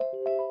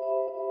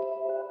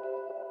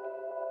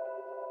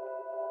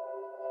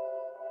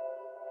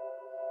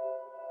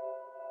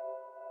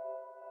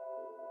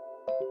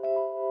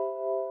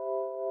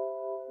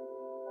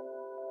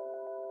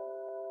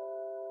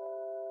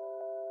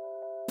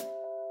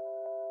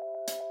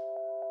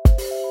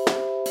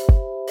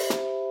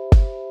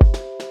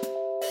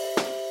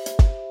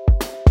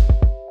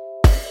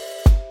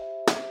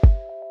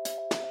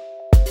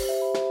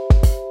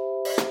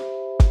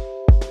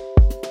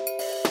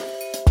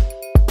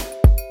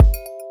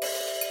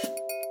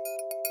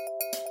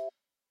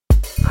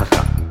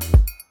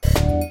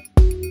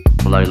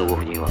隣のご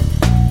婦人は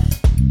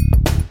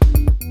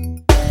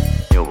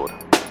女房だ。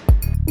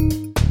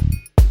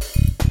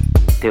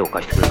手を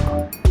貸してくれるか。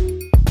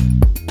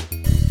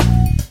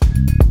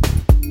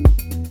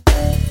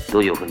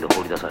土井を踏んで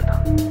放り出され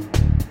た。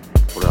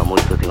俺はもう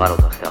一度手柄を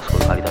出してあそ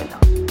こに帰りたいんだ。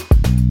ち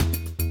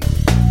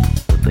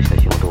ょっとした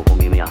仕事を小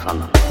耳に挟んだん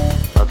だ。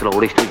奴ら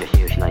俺一人じゃ信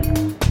用しないんだ。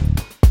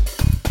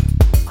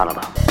花だ。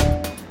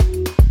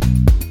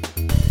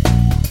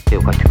手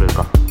を貸してくれる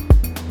か。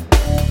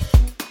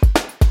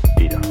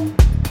いいだろう。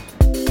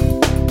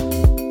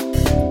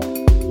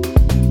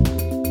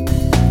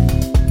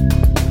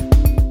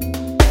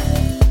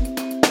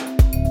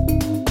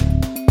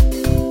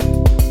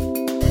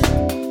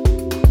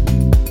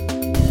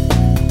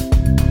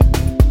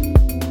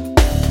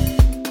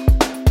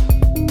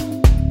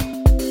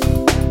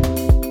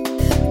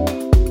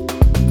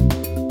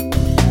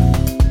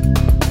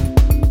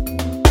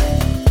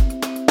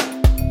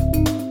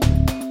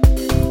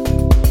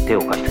手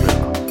を貸してくれる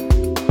か。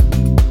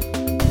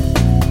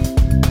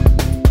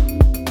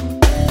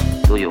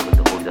土井を踏んで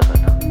放り出され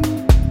た。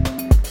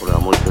俺は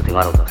もう一度手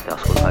柄を出してあ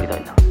そこに帰りた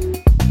いんだ。ち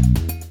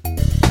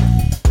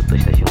ょっと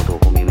した仕事を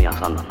小耳に挟ん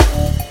だんだ。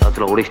奴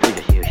ら俺一人じ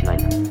ゃ信用しない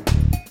んだ。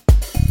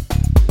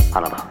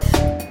花だ。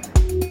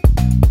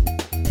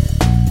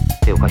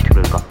手を貸してく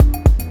れるか。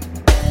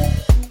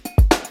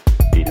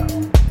いいだろう。す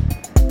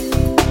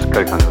っ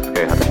かり金を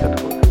使い果たした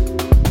ところだ。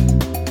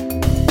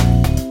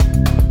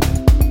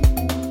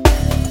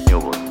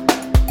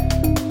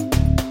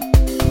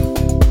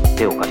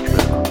手を貸してく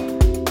れるか。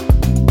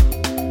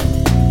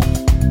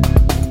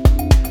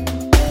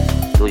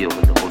土井を踏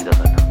んで放り出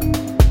された。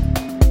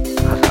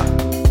母さん、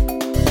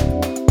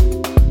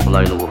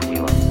隣のご婦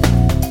人は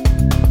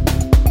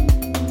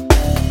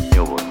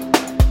女房だ。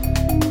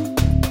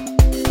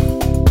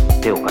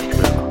手を貸して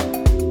くれるか。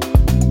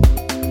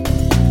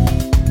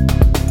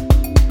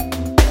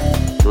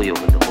土井を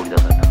踏んで放り出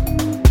された。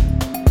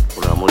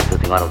俺はもう一度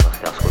手柄を出し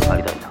てあそこに帰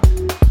りたいんだ。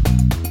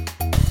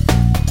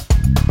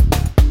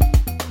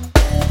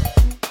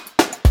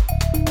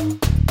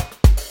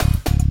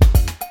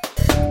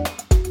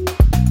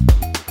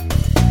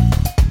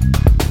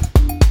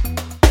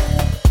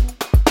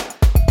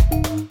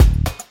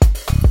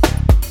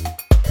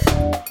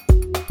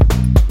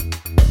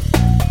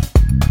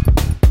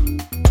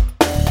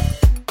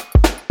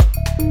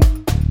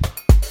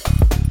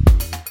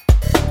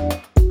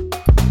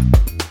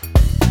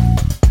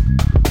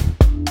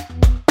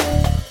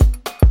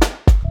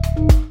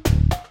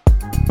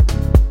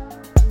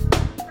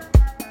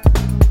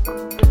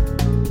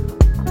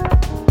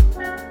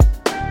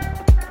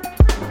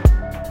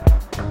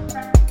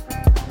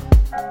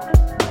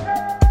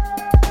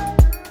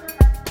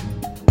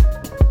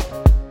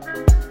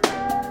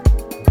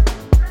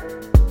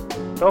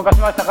どうかし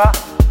ましたか。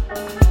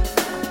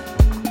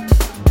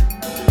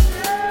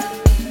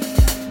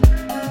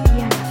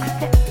嫌な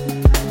癖。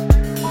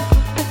ほっ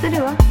とす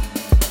るわ。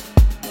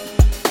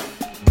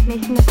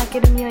飯の炊け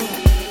る匂いが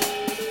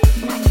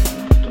何より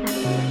も好きな匂い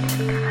で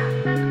すか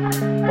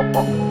ら。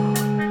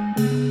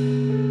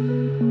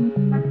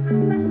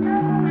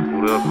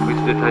俺はこいつ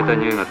で炊いた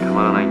匂いがた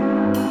まらない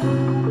んだ。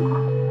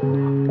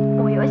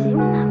およしに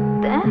なっ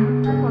て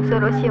恐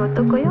ろしい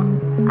男よ、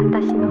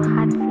私の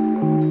はず。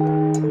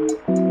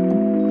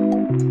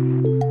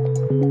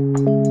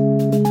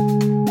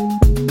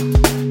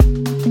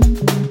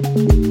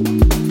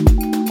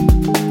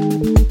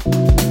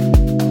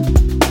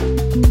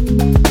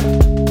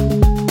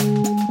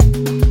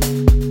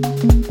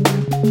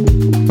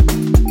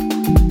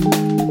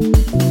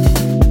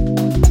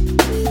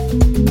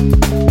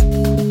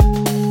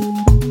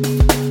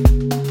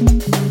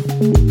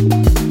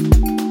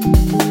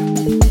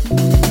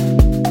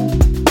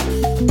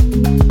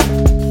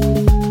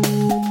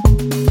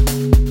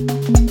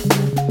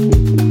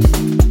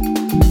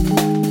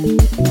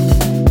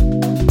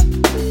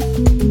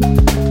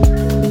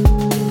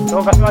ど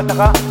うかしました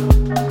か。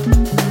嫌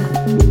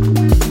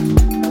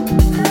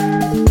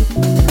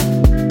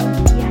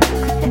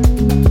な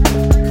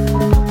癖。ほ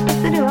っと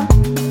するわ。飯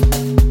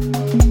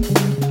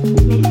の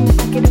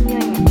炊ける匂いが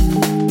何よ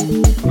りも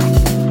好きな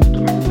匂いで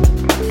すから。俺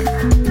はこいつで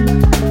炊いた匂い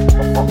がたまらな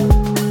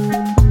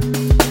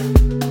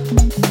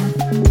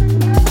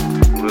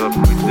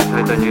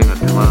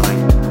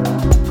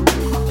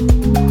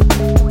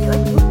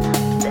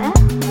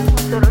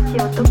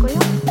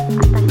い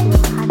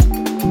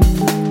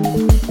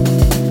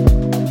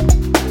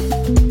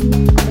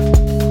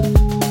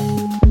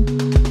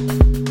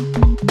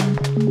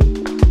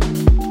んだ。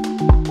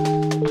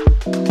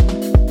お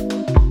よしに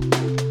なって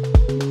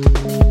恐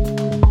ろしい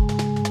男よ、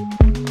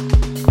私のは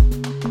ず。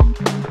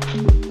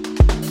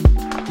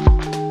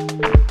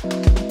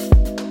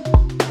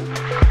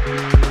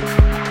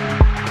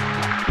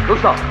どう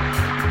した。後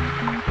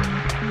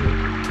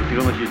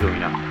ろのシートを見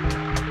な。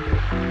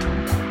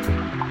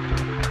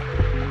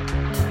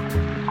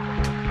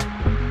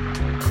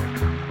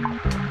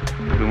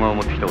車を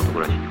持ってきた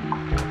男らしい。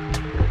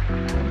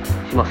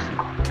始末する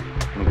か。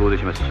向こうで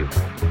始末しよう。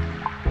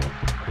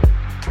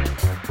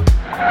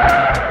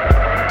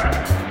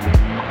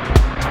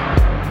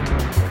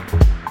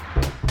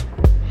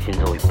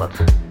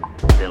発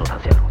腕の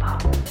達也郎だ。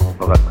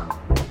分かった。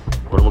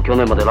俺も去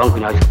年までランク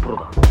に入ったプロ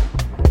だ。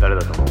誰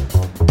だと思う？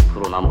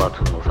プロナンバ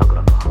ー2のさく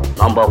らか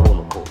ナンバー4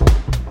のコウ、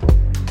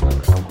それ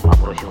とも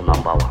幻のナ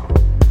ンバーワン。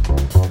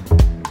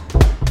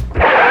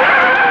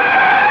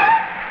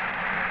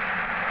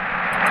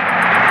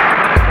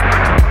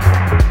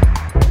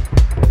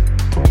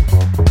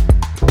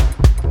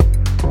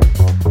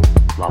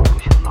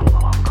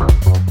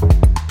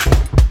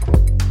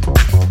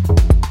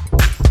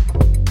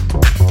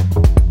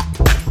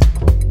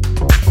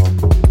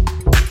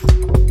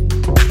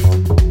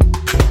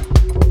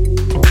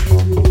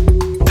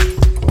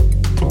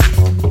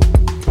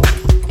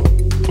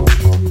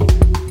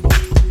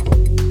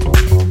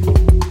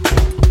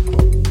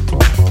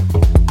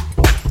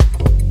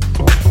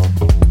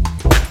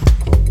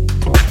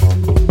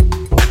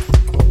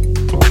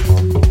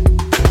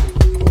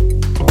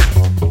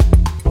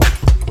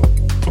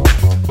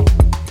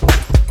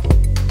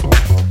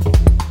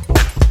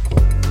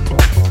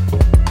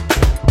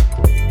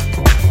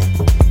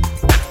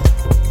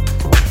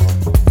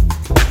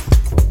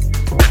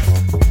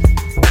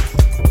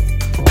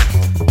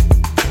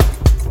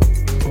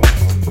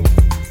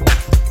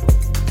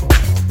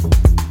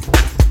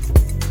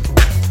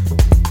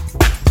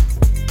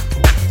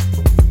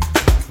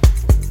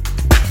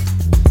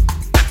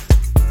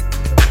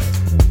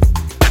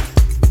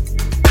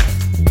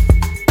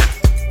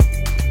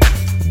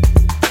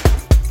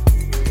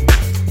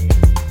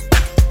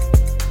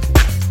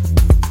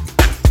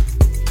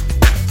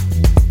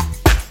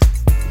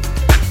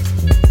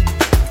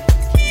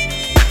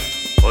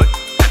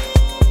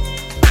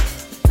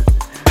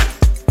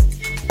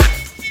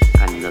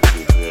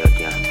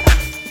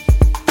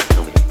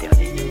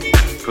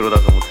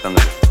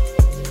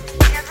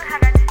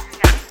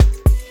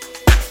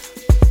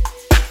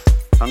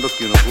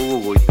369の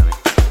5551だね。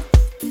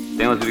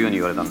電話するように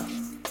言われたんだ。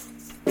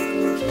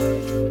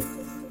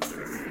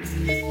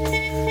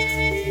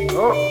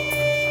お、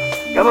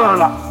山原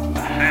だ。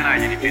生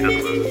内に着いたとか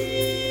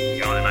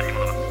今まで何にも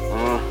なかっ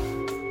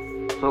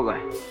た。そうか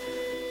い。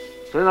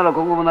それなら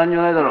今後も何に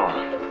もないだろ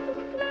う。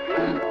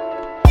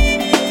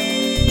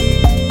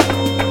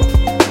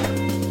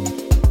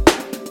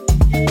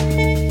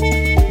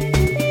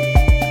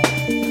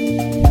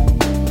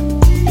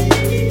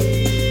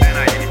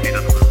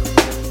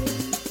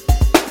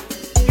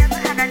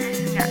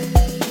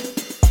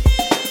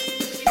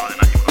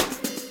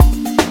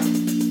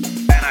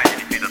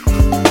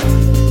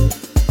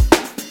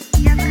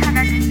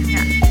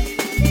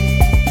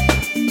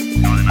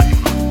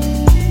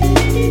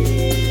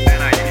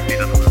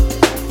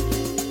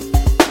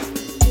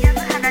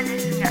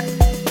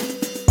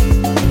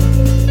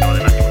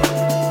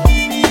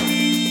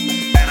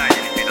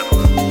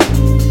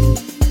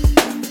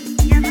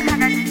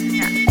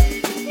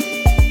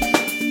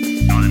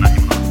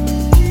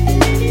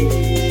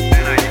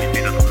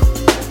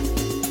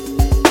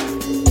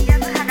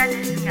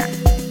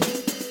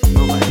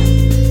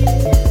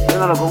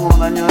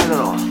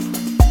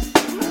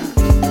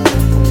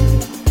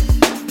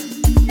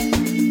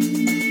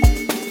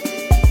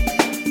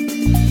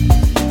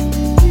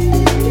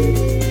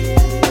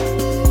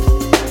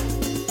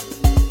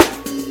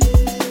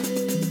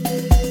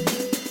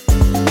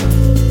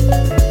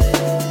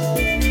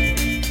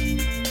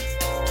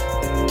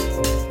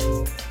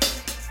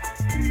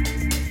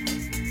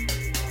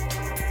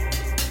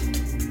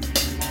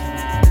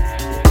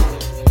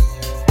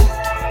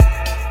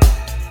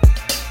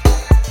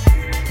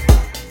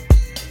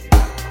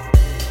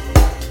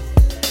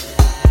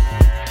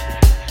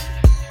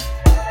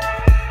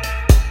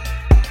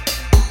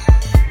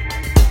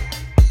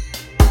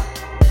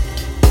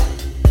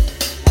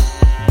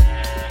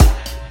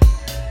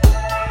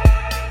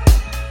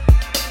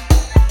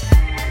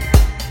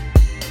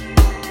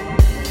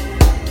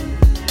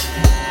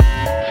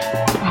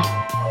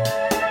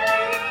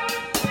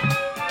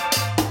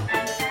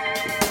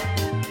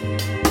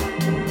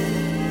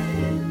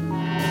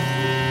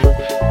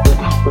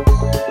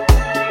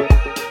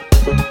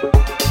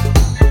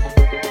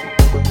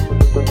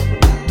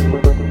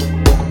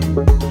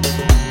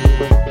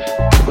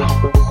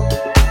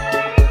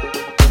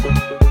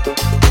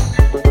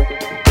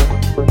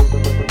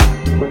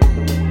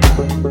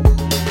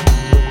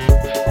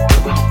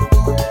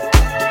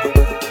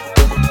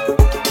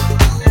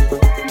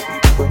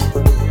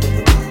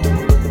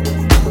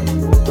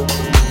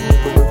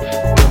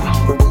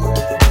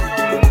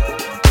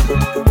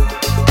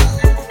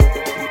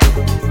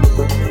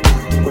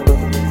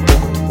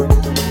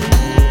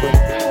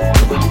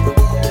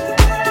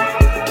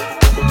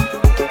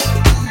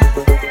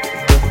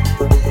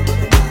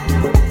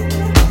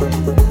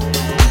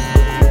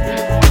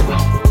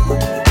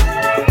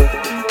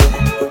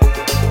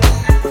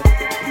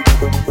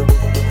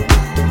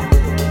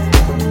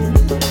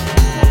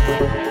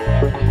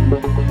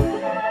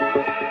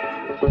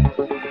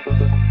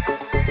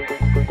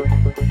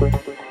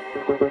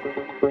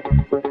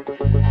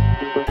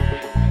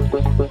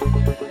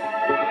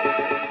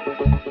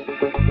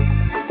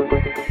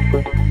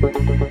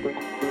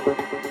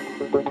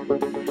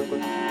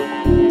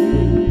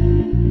Thank you.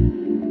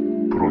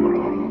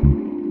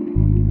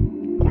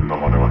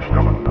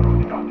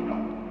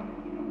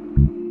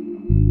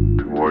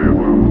 ワイヤー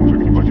がこの先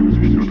に待ち伏せ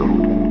してるだろう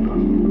と思うんだ。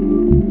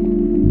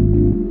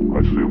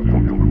あいつとよく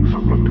本名が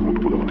桜って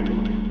男だがね。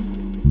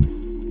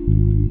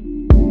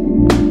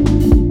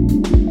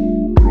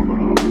プロな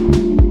らこ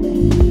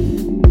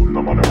んな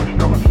真似はし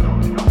なかった。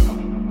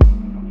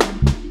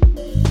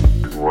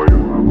ワイヤー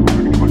がこの先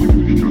に待ち伏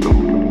せしてるだろう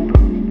と思うんだ。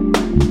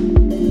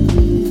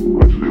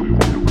あいつとよく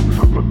本名が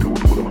桜って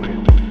男だがね。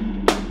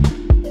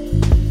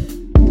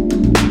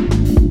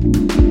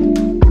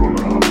プロな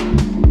ら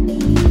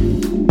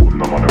こん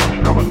な真似はし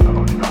なかったな。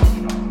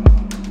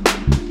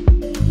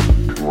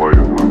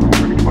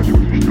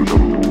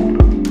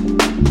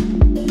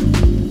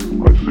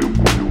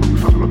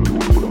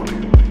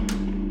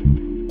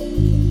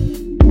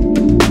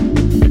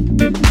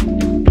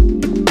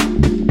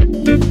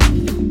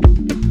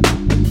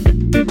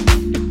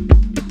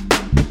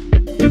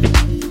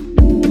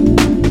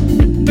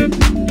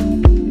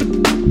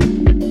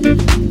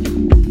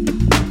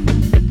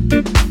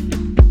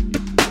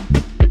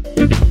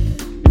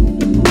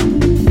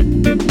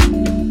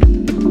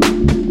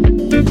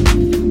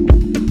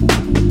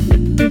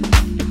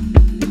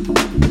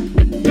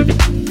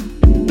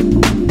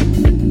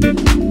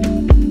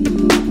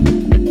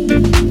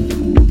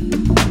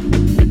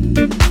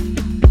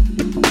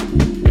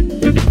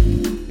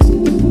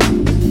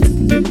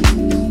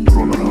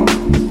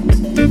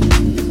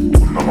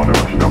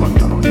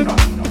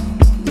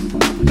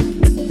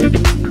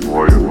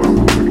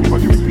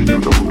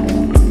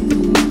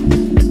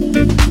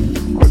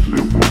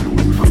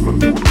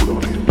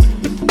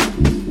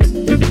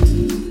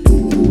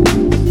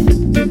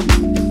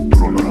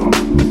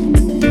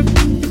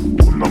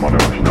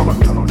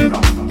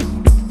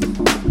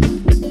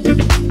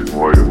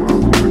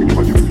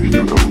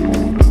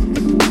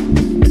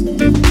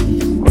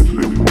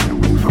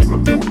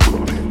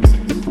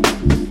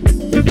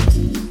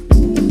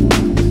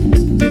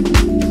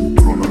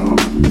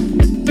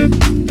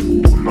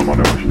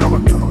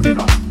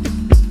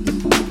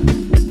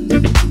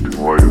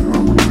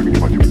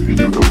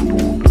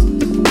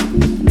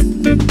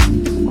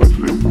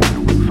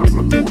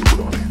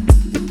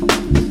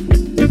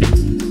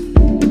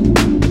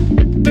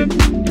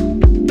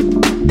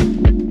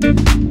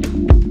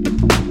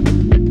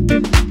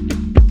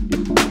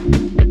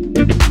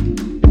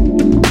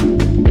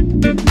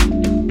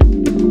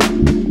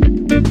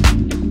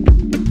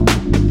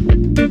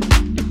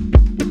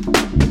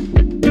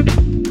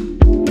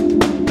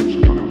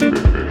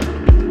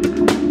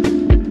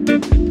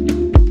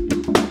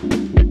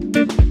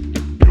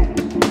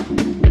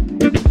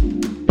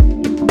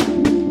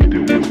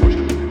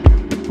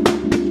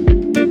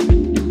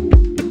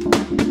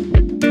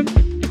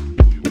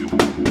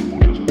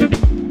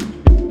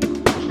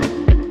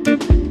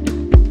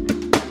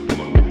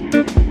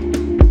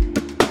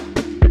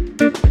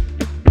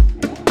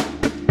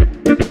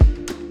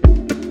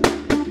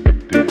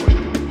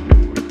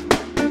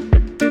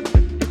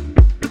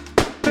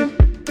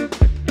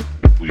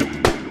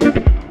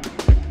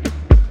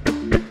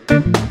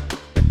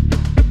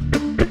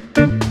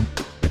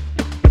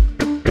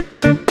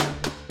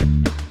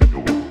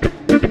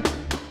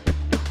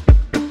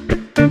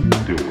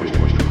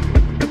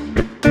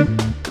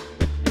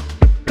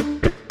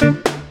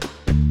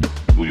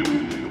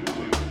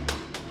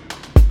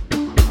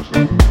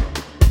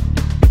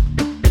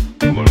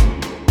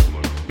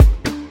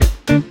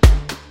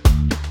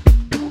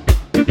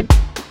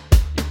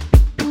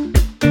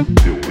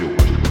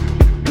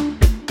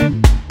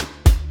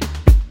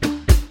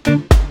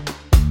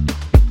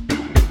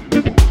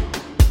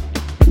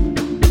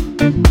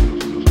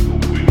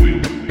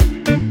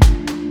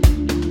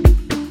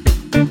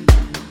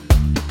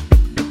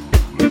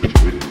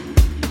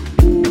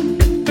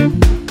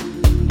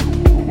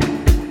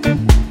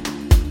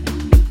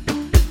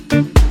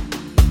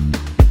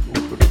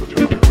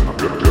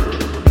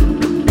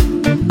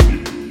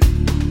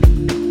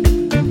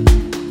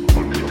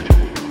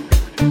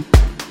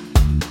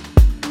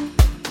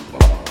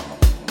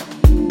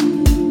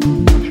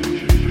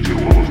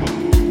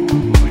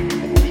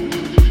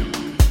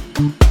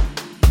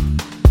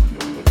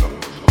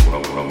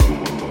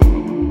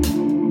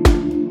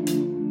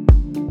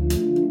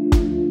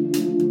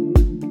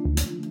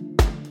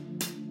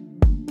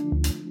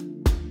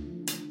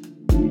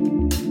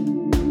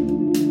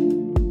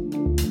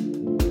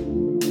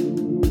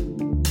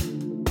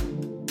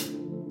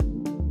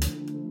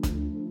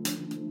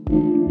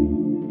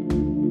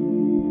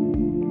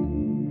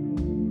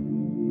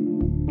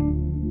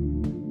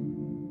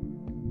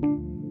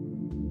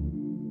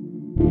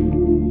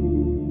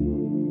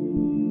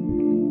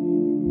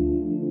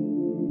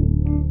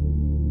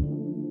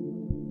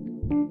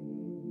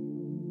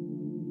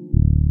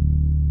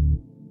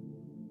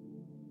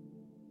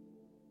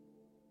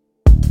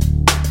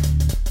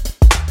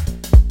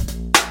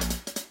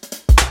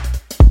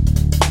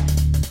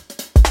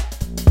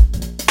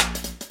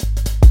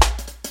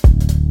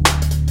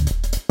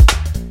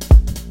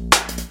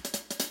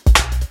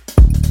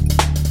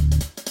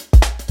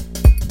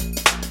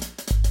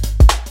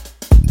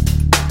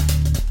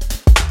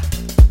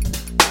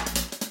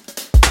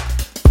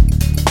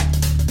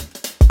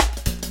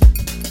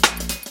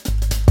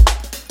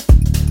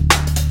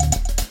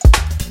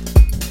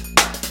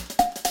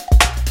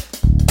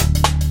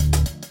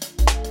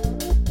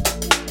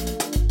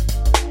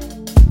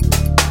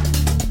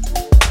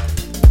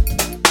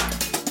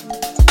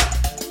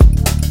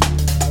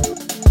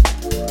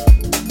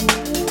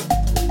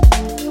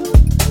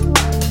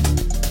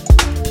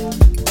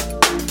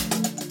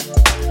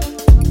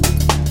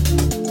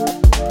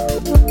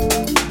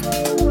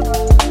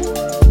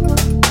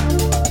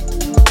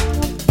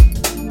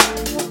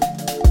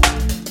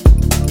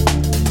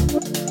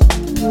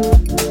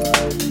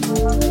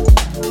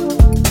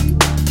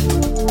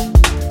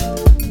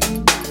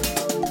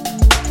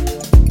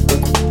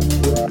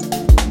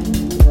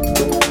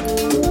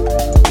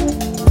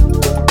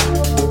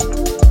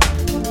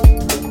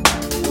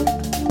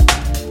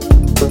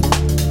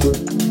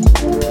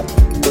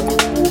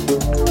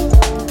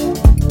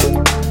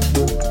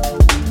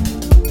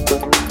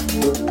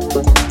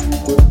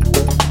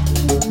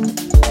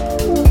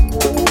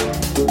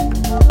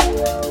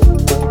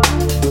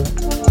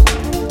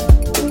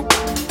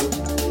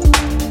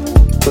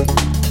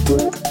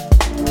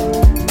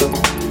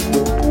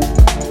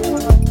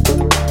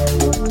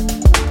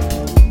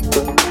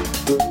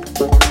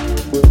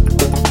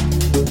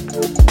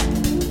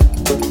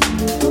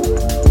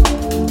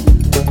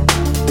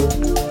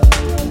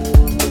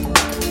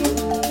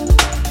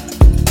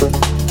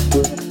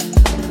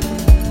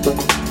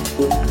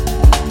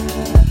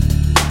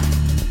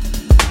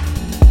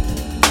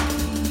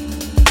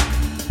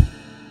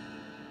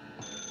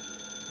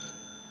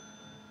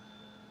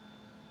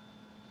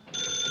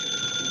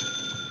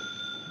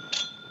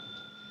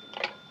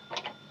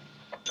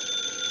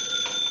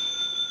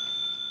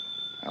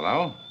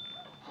Hello?